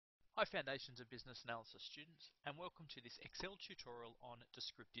Hi Foundations of Business Analysis students, and welcome to this Excel tutorial on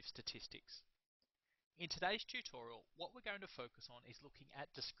descriptive statistics. In today's tutorial, what we're going to focus on is looking at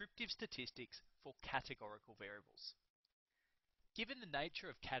descriptive statistics for categorical variables. Given the nature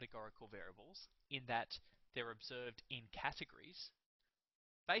of categorical variables, in that they're observed in categories,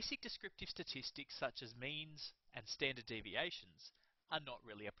 basic descriptive statistics such as means and standard deviations are not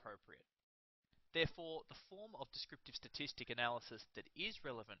really appropriate. Therefore, the form of descriptive statistic analysis that is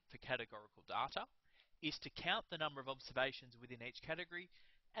relevant for categorical data is to count the number of observations within each category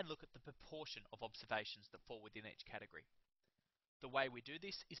and look at the proportion of observations that fall within each category. The way we do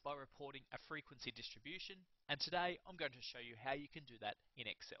this is by reporting a frequency distribution, and today I'm going to show you how you can do that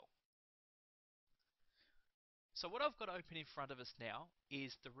in Excel. So what I've got open in front of us now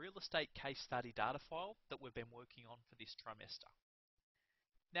is the real estate case study data file that we've been working on for this trimester.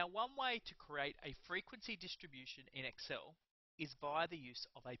 Now, one way to create a frequency distribution in Excel is via the use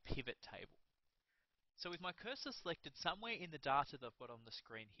of a pivot table. So with my cursor selected somewhere in the data that I've got on the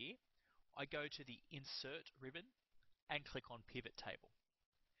screen here, I go to the Insert ribbon and click on Pivot Table.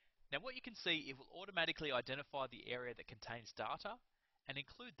 Now what you can see, it will automatically identify the area that contains data and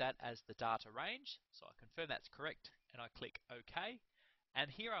include that as the data range. So I confirm that's correct and I click OK.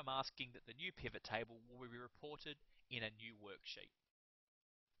 And here I'm asking that the new pivot table will be reported in a new worksheet.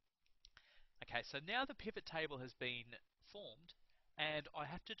 Okay, so now the pivot table has been formed and I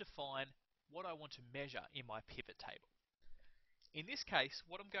have to define what I want to measure in my pivot table. In this case,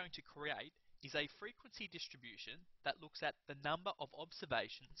 what I'm going to create is a frequency distribution that looks at the number of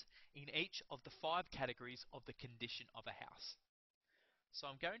observations in each of the 5 categories of the condition of a house. So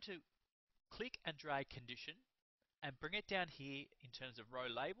I'm going to click and drag condition and bring it down here in terms of row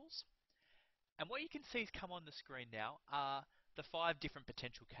labels. And what you can see is come on the screen now are the 5 different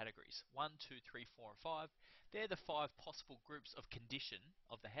potential categories. 1, 2, 3, 4, and 5. They're the 5 possible groups of condition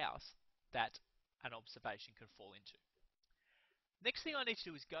of the house that an observation can fall into. Next thing I need to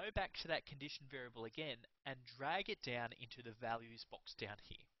do is go back to that condition variable again and drag it down into the values box down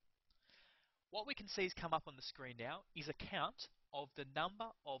here. What we can see is come up on the screen now is a count of the number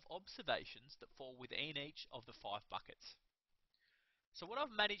of observations that fall within each of the 5 buckets. So what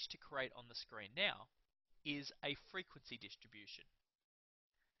I've managed to create on the screen now is a frequency distribution.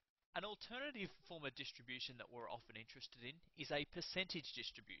 An alternative form of distribution that we're often interested in is a percentage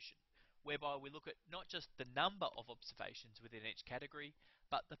distribution, whereby we look at not just the number of observations within each category,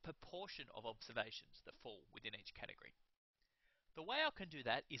 but the proportion of observations that fall within each category. The way I can do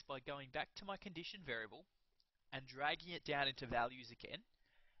that is by going back to my condition variable and dragging it down into values again,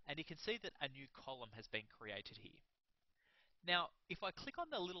 and you can see that a new column has been created here. Now, if I click on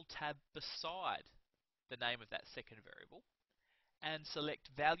the little tab beside the name of that second variable and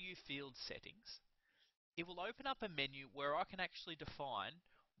select Value Field Settings, it will open up a menu where I can actually define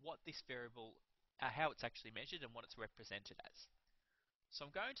what this variable, how it's actually measured and what it's represented as. So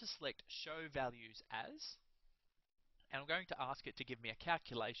I'm going to select Show Values As, and I'm going to ask it to give me a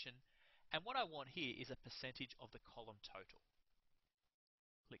calculation, and what I want here is a percentage of the column total.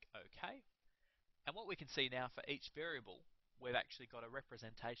 Click OK, and what we can see now for each variable, we've actually got a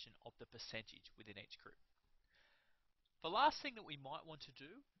representation of the percentage within each group. The last thing that we might want to do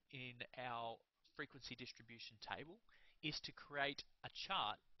in our frequency distribution table is to create a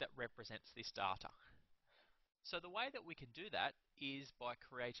chart that represents this data. So the way that we can do that is by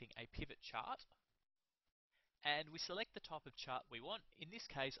creating a pivot chart, and we select the type of chart we want. In this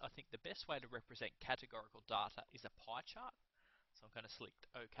case, I think the best way to represent categorical data is a pie chart. So I'm going to select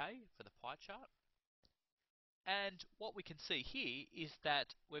OK for the pie chart. And what we can see here is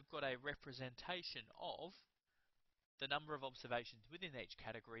that we've got a representation of the number of observations within each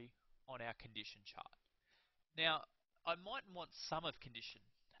category on our condition chart. Now, I might want sum of condition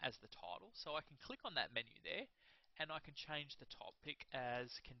as the title, so I can click on that menu there and I can change the topic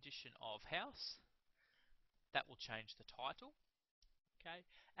as condition of house. That will change the title. Okay,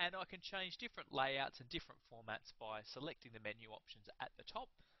 and I can change different layouts and different formats by selecting the menu options at the top.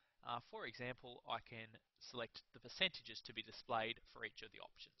 For example, I can select the percentages to be displayed for each of the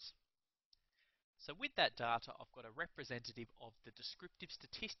options. So with that data, I've got a representative of the descriptive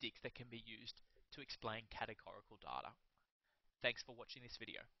statistics that can be used to explain categorical data. Thanks for watching this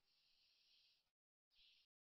video.